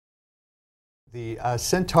The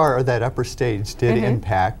Centaur, or that upper stage, did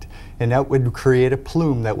impact, and that would create a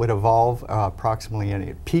plume that would evolve approximately in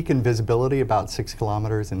a peak in visibility about 6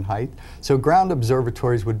 kilometers in height. So ground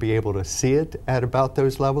observatories would be able to see it at about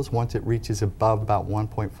those levels once it reaches above about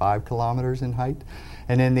 1.5 kilometers in height.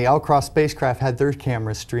 And then the L-Cross spacecraft had their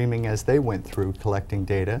cameras streaming as they went through collecting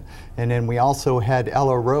data. And then we also had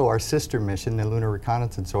LRO, our sister mission, the Lunar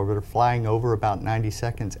Reconnaissance Orbiter, flying over about 90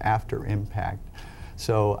 seconds after impact.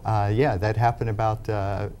 So yeah, that happened about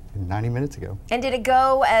 90 minutes ago. And did it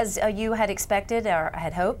go as you had expected or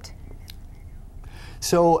had hoped?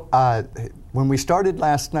 So when we started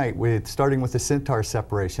last night, starting with the Centaur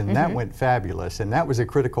separation, that went fabulous, and that was a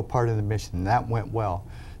critical part of the mission. That went well.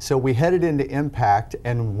 So we headed into impact,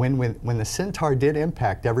 and when the Centaur did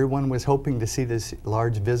impact, everyone was hoping to see this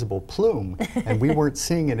large visible plume, and we weren't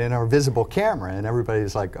seeing it in our visible camera, and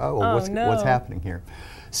everybody's like, oh, well, what's happening here?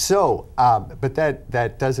 So, but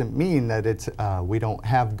that doesn't mean that it's, we don't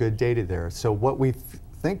have good data there. So what we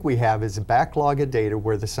think we have is a backlog of data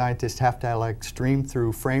where the scientists have to like stream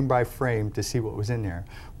through frame by frame to see what was in there.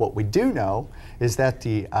 What we do know is that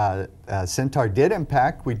the Centaur did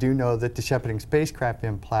impact. We do know that the shepherding spacecraft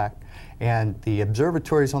impact, and the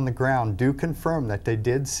observatories on the ground do confirm that they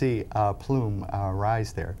did see a plume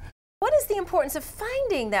rise there. What is the importance of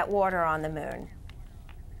finding that water on the moon?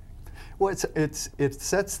 Well, it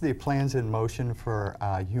sets the plans in motion for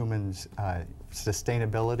humans'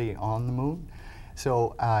 sustainability on the moon.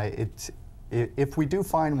 So if we do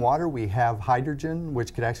find water, we have hydrogen,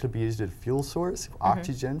 which could actually be used as a fuel source,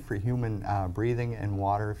 oxygen for human breathing, and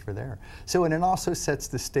water for there. So, and it also sets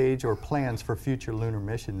the stage or plans for future lunar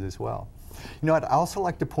missions as well. You know, I'd also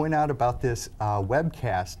like to point out about this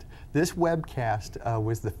webcast. This webcast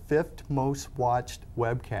was the 5th most watched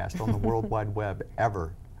webcast on the World Wide Web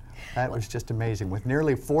ever. That was just amazing, with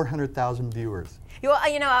nearly 400,000 viewers.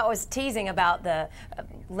 Well, you know, I was teasing about the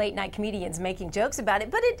late-night comedians making jokes about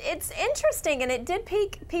it, but it's interesting, and it did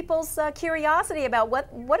pique people's curiosity about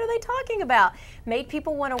what are they talking about. Made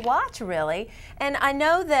people want to watch, really. And I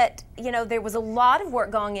know that, you know, there was a lot of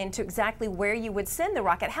work going into exactly where you would send the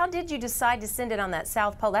rocket. How did you decide to send it on that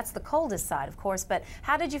South Pole? That's the coldest side, of course, but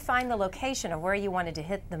how did you find the location of where you wanted to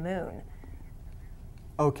hit the moon?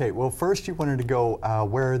 Okay, well, first you wanted to go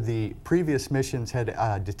where the previous missions had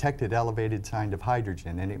detected elevated signs of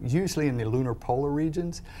hydrogen, and it was usually in the lunar polar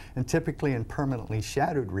regions, and typically in permanently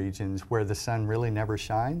shadowed regions where the sun really never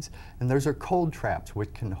shines, and those are cold traps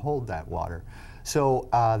which can hold that water. So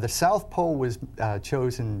the South Pole was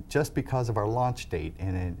chosen just because of our launch date,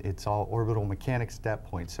 and it's all orbital mechanics at that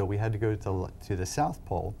point, so we had to go to the South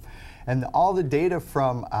Pole. And all the data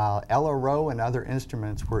from LRO and other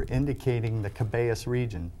instruments were indicating the Cabeus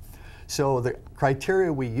region. So the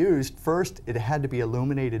criteria we used, first, it had to be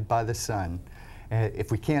illuminated by the sun.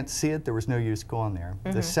 If we can't see it, there was no use going there.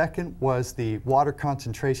 The second was the water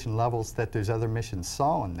concentration levels that those other missions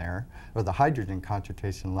saw in there, or the hydrogen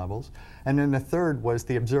concentration levels. And then the third was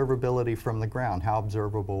the observability from the ground. How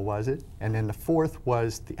observable was it? And then the fourth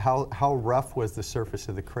was how rough was the surface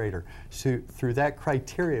of the crater. So through that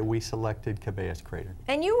criteria, we selected Cabeus crater.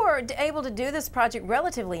 And you were able to do this project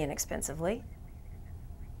relatively inexpensively.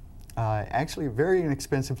 Actually very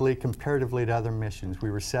inexpensively comparatively to other missions. We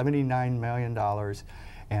were $79 million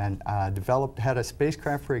and had a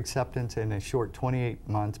spacecraft for acceptance in a short 28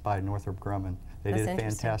 months by Northrop Grumman. They did a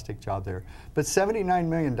fantastic job there. But $79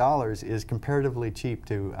 million is comparatively cheap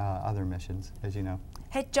to other missions, as you know.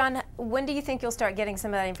 Hey, John, when do you think you'll start getting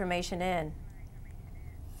some of that information in?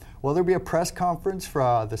 Well, there'll be a press conference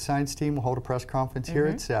for the science team. We'll hold a press conference here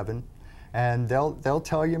at 7, and they'll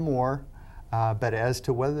tell you more. But as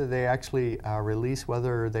to whether they actually release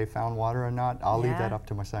whether they found water or not, I'll leave that up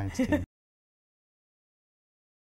to my science team.